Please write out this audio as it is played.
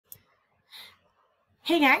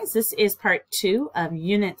Hey guys, this is part 2 of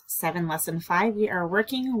Unit 7, Lesson 5. We are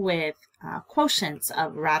working with quotients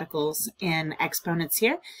of radicals and exponents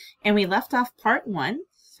here. And we left off part 1.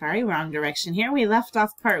 Sorry, wrong direction here. We left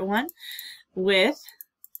off part 1 with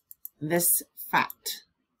this fact.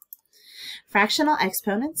 Fractional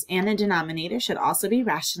exponents and the denominator should also be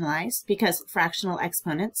rationalized because fractional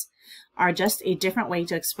exponents are just a different way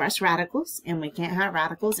to express radicals, and we can't have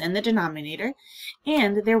radicals in the denominator.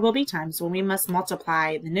 And there will be times when we must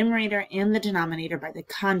multiply the numerator and the denominator by the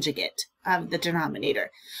conjugate of the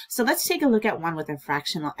denominator. So let's take a look at one with a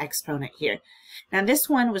fractional exponent here. Now this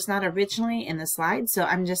one was not originally in the slide, so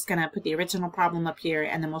I'm just going to put the original problem up here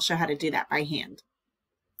and then we'll show how to do that by hand.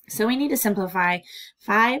 So we need to simplify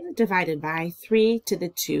 5 divided by 3 to the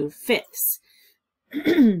 2/5.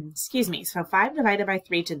 Excuse me, so 5 divided by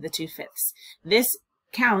 3 to the 2/5. This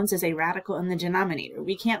counts as a radical in the denominator.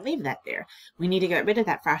 We can't leave that there. We need to get rid of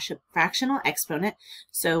that fractional exponent,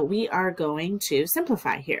 so we are going to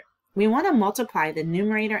simplify here. We want to multiply the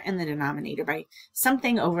numerator and the denominator by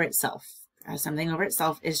something over itself. Something over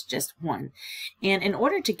itself is just 1. And in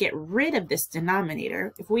order to get rid of this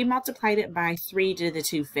denominator, if we multiplied it by 3 to the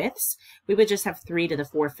 2/5, we would just have 3 to the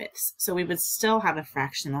 4/5. So we would still have a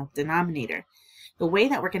fractional denominator. The way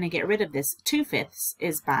that we're going to get rid of this 2/5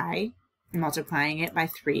 is by multiplying it by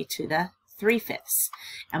 3 to the 3/5.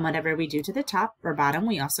 And whatever we do to the top or bottom,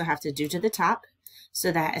 we also have to do to the top,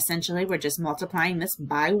 so that essentially we're just multiplying this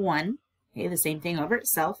by 1. Okay, the same thing over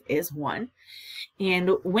itself is 1.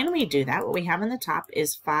 And when we do that, what we have on the top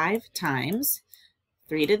is 5 times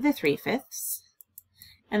 3 to the 3/5.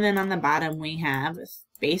 And then on the bottom we have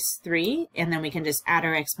base 3, and then we can just add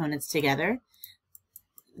our exponents together.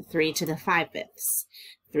 3 to the 5/5.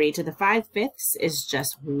 3 to the 5/5 is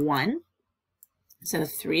just 1. So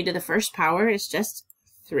 3 to the first power is just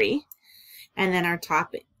 3. And then our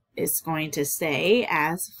top is going to stay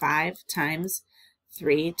as 5 times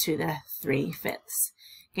 3 to the 3/5.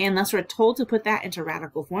 Okay, unless we're told to put that into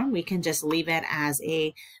radical form, we can just leave it as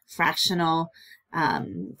a fractional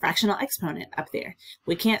exponent up there.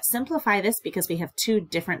 We can't simplify this because we have 2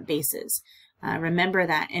 different bases. Remember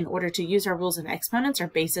that in order to use our rules of exponents, our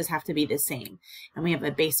bases have to be the same. And we have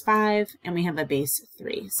a base 5 and we have a base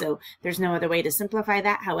 3. So there's no other way to simplify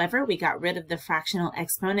that. However, we got rid of the fractional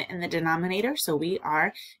exponent in the denominator, so we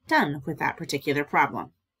are done with that particular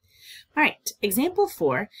problem. All right, example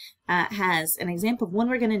 4 has an example of when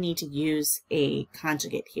we're going to need to use a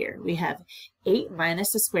conjugate here. We have 8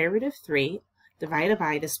 minus the square root of 3 divided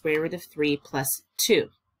by the square root of 3 plus 2.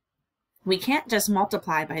 We can't just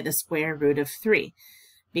multiply by the square root of 3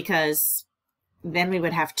 because then we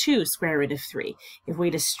would have 2 square root of 3 if we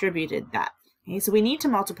distributed that. Okay, so we need to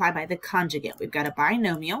multiply by the conjugate. We've got a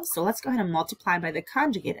binomial, so let's go ahead and multiply by the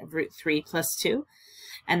conjugate of root 3 plus 2,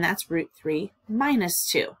 and that's root 3 minus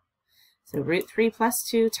 2. So root 3 plus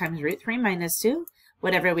 2 times root 3 minus 2.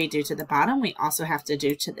 Whatever we do to the bottom, we also have to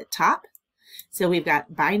do to the top. So we've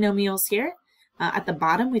got binomials here. At the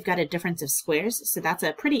bottom, we've got a difference of squares, so that's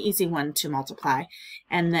a pretty easy one to multiply.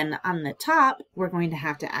 And then on the top, we're going to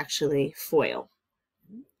have to actually FOIL.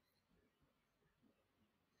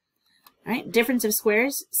 All right, difference of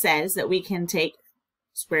squares says that we can take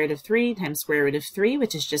square root of 3 times square root of 3,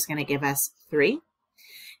 which is just going to give us 3.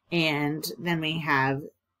 And then we have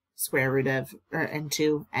square root of and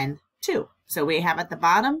 2 and 2. So we have at the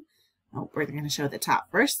bottom, we're going to show the top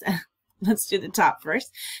first. Let's do the top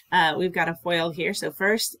first. We've got a FOIL here. So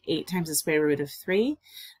first, 8 times the square root of 3.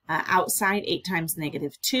 Outside, 8 times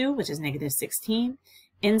negative 2, which is negative 16.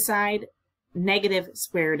 Inside, negative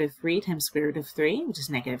square root of 3 times square root of 3, which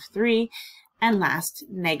is negative 3. And last,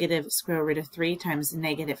 negative square root of 3 times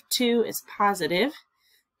negative 2 is positive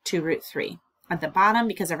 2 root 3. At the bottom,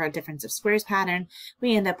 because of our difference of squares pattern,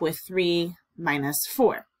 we end up with 3 minus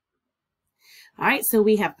 4. All right, so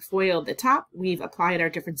we have FOILed the top. We've applied our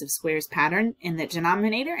difference of squares pattern in the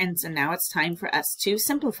denominator, and so now it's time for us to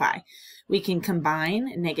simplify. We can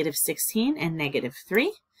combine negative 16 and negative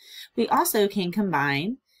 3. We also can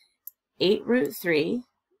combine 8 root 3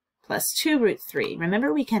 plus 2 root 3.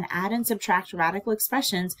 Remember, we can add and subtract radical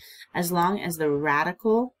expressions as long as the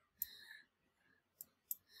radical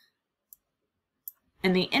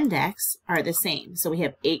and the index are the same. So we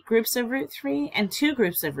have 8 groups of root 3 and 2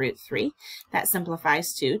 groups of root 3. That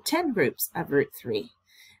simplifies to 10 groups of root 3.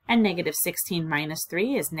 And negative 16 minus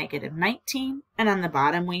 3 is negative 19. And on the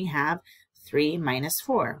bottom we have 3 minus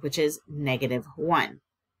 4, which is negative 1.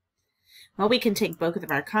 Well, we can take both of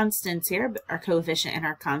our constants here, our coefficient and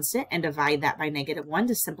our constant, and divide that by negative 1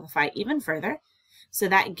 to simplify even further. So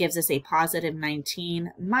that gives us a positive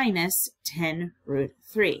 19 minus 10 root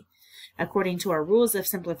 3. According to our rules of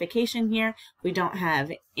simplification here, we don't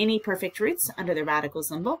have any perfect roots under the radical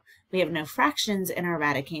symbol. We have no fractions in our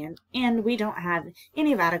radicand, and we don't have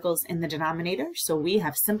any radicals in the denominator, so we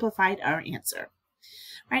have simplified our answer.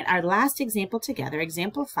 Right, our last example together,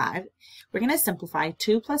 example 5, we're going to simplify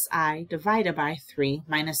 2 plus I divided by 3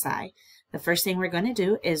 minus I. The first thing we're going to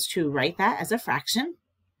do is to write that as a fraction.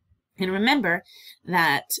 And remember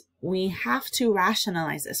that we have to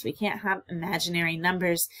rationalize this. We can't have imaginary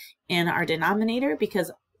numbers in our denominator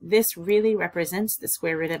because this really represents the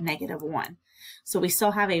square root of -1. So we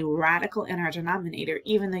still have a radical in our denominator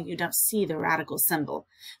even though you don't see the radical symbol.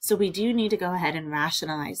 So we do need to go ahead and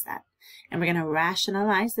rationalize that. And we're going to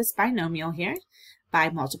rationalize this binomial here by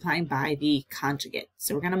multiplying by the conjugate.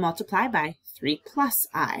 So we're going to multiply by 3 plus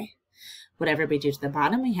I. Whatever we do to the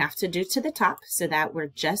bottom, we have to do to the top so that we're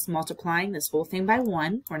just multiplying this whole thing by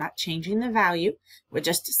 1. We're not changing the value. We're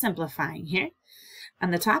just simplifying here. On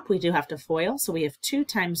the top, we do have to FOIL. So we have 2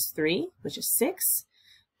 times 3, which is 6.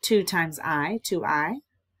 2 times I, 2I.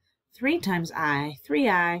 3 times I,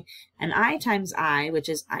 3I. And I times I, which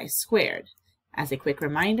is I squared. As a quick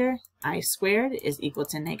reminder, I squared is equal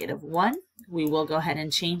to -1. We will go ahead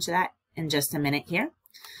and change that in just a minute here.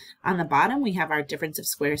 On the bottom, we have our difference of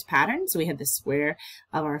squares pattern. So we have the square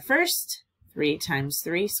of our first, 3 times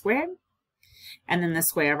 3 squared, and then the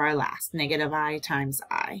square of our last, -I times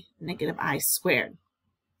I, -I squared.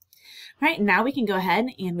 All right, now we can go ahead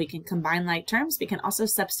and we can combine like terms. We can also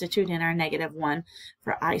substitute in our -1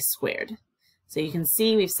 for I squared. So you can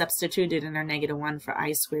see we've substituted in our -1 for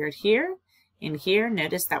I squared here. And here,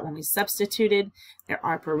 notice that when we substituted, there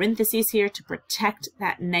are parentheses here to protect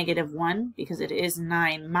that -1 because it is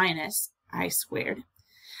 9 minus I squared.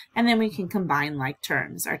 And then we can combine like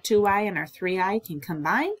terms. Our 2I and our 3I can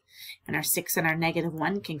combine, and our 6 and our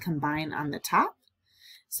 -1 can combine on the top.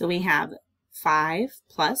 So we have 5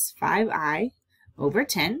 plus 5I over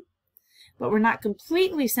 10. But we're not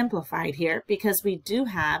completely simplified here because we do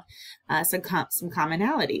have some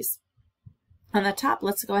commonalities. On the top,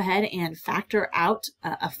 let's go ahead and factor out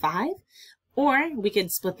a 5, or we could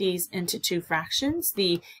split these into 2 fractions,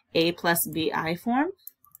 the a plus bi form.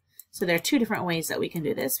 So there are 2 different ways that we can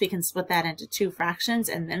do this. We can split that into 2 fractions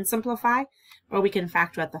and then simplify, or we can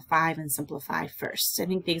factor out the 5 and simplify first. I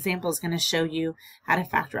think the example is going to show you how to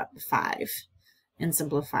factor out the 5 and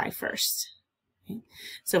simplify first. Okay.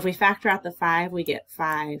 So if we factor out the 5, we get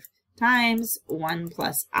 5 times 1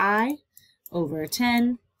 plus I over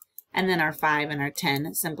 10. And then our 5 and our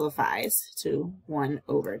 10 simplifies to 1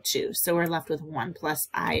 over 2. So we're left with 1 plus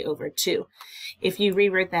I over 2. If you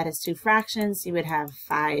rewrite that as 2 fractions, you would have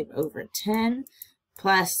 5 over 10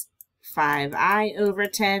 plus 5I over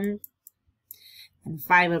 10. And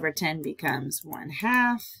 5 over 10 becomes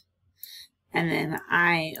 1/2. And then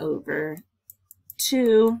I over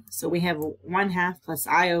 2. So we have 1/2 plus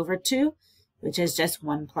I over 2, which is just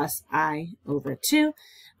 1 plus I over 2.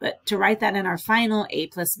 But to write that in our final a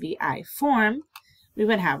plus bi form, we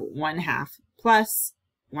would have 1/2 plus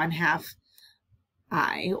 1/2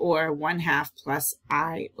 I, or 1/2 plus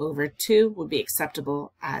I over 2 would be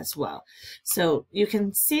acceptable as well. So you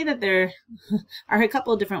can see that there are a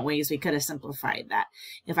couple of different ways we could have simplified that.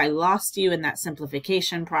 If I lost you in that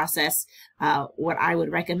simplification process, what I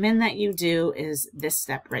would recommend that you do is this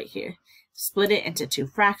step right here. Split it into 2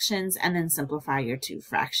 fractions and then simplify your 2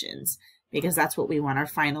 fractions, because that's what we want our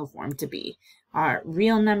final form to be. Our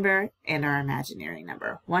real number and our imaginary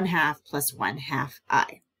number, 1/2 plus 1/2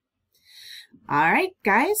 I. All right,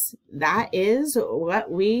 guys, that is what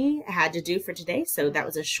we had to do for today. So that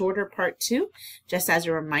was a shorter part 2. Just as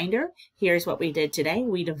a reminder, here's what we did today.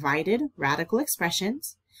 We divided radical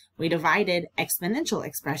expressions, we divided exponential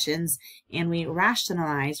expressions, and we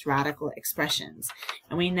rationalized radical expressions.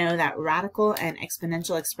 And we know that radical and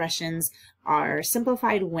exponential expressions are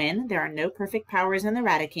simplified when there are no perfect powers in the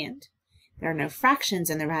radicand, there are no fractions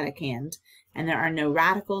in the radicand, and there are no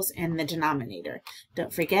radicals in the denominator.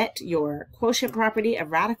 Don't forget your quotient property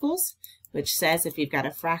of radicals, which says if you've got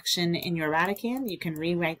a fraction in your radicand, you can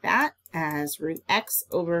rewrite that as root x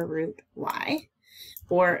over root y,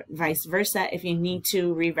 or vice versa. If you need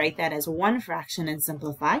to rewrite that as one fraction and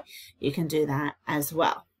simplify, you can do that as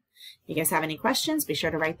well. If you guys have any questions, be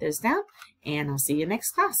sure to write those down, and I'll see you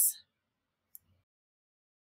next class.